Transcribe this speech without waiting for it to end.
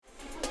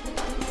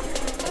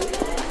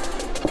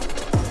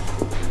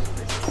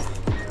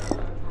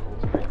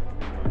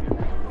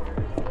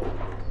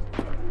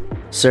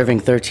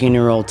Serving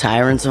 13-year-old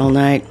tyrants all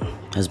night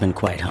has been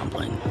quite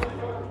humbling.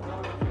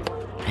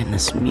 And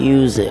this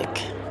music,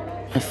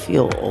 I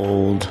feel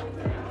old.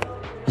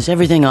 Is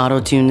everything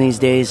auto-tuned these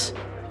days?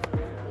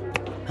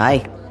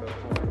 Hi.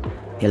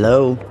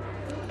 Hello.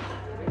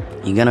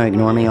 You gonna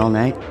ignore me all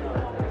night?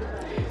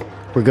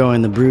 We're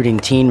going the brooding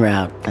teen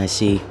route, I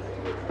see.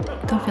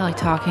 Don't feel like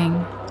talking.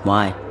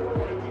 Why?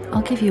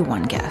 I'll give you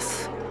one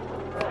guess.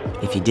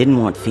 If you didn't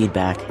want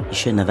feedback, you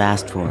shouldn't have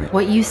asked for it.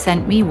 What you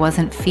sent me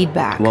wasn't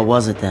feedback. What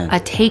was it then? A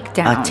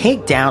takedown. A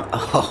takedown?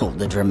 Oh,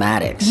 the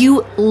dramatics.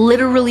 You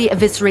literally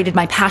eviscerated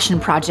my passion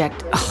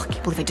project. Oh, I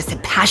can't believe I just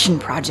said passion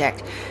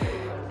project.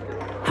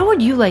 How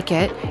would you like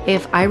it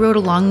if I wrote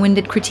a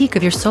long-winded critique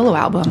of your solo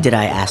album? Did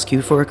I ask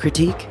you for a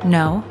critique?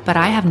 No, but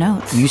I have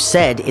notes. You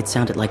said it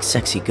sounded like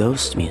sexy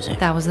ghost music.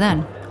 That was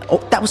then.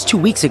 Oh, that was 2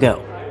 weeks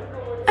ago.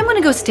 I'm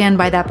gonna go stand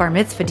by that bar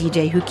mitzvah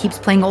DJ who keeps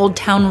playing Old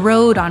Town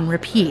Road on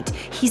repeat.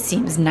 He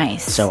seems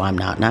nice. So I'm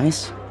not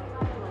nice?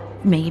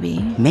 Maybe.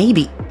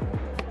 Maybe.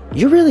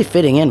 You're really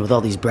fitting in with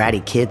all these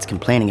bratty kids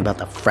complaining about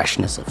the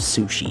freshness of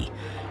sushi.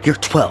 You're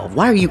 12.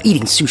 Why are you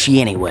eating sushi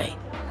anyway?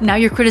 Now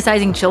you're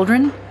criticizing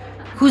children?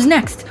 Who's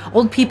next?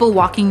 Old people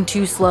walking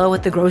too slow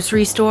at the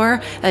grocery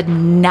store? A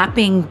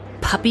napping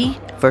puppy?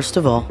 First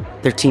of all,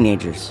 they're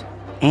teenagers.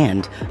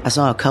 And I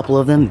saw a couple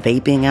of them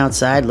vaping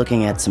outside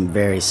looking at some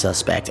very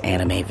suspect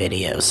anime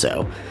videos,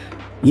 so,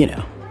 you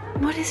know.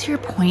 What is your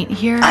point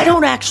here? I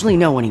don't actually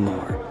know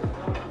anymore.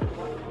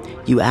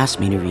 You asked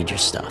me to read your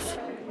stuff.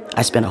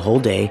 I spent a whole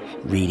day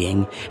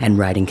reading and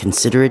writing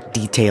considerate,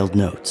 detailed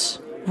notes.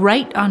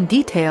 Right on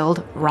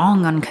detailed,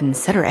 wrong on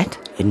considerate.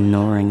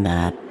 Ignoring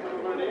that.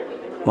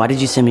 Why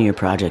did you send me your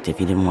project if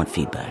you didn't want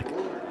feedback?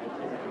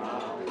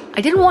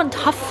 I didn't want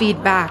tough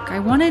feedback. I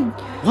wanted...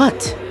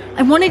 What?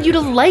 I wanted you to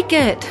like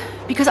it.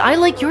 Because I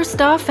like your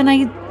stuff and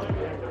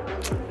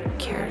Who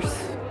cares?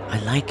 I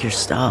like your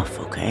stuff,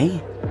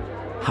 okay?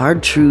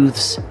 Hard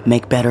truths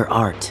make better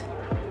art.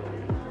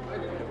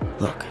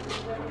 Look,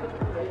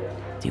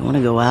 do you want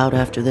to go out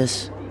after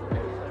this?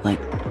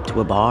 Like, to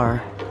a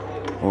bar?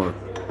 Or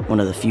one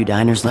of the few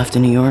diners left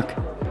in New York?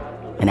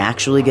 And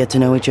actually get to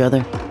know each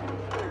other?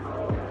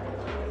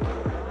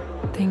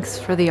 Thanks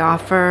for the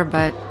offer,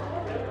 but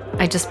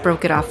I just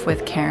broke it off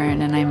with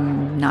Karen and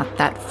I'm not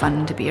that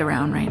fun to be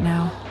around right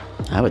now.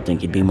 I would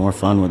think you'd be more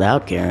fun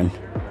without Karen.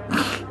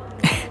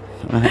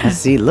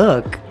 See,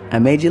 look, I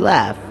made you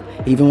laugh,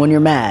 even when you're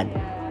mad.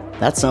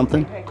 That's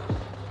something.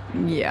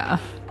 Yeah.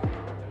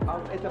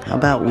 How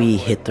about we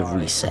hit the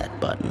reset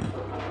button?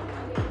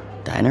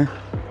 Diner?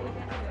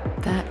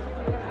 That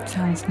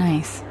sounds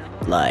nice.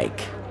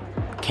 Like,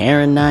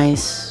 Karen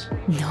nice?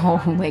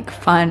 No, like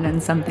fun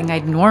and something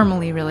I'd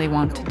normally really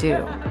want to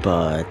do.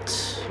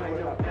 But...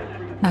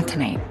 Not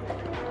tonight.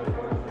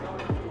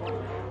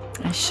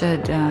 I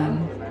should,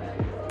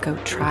 go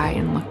try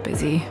and look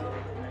busy.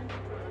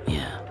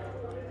 Yeah.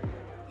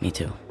 Me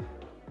too.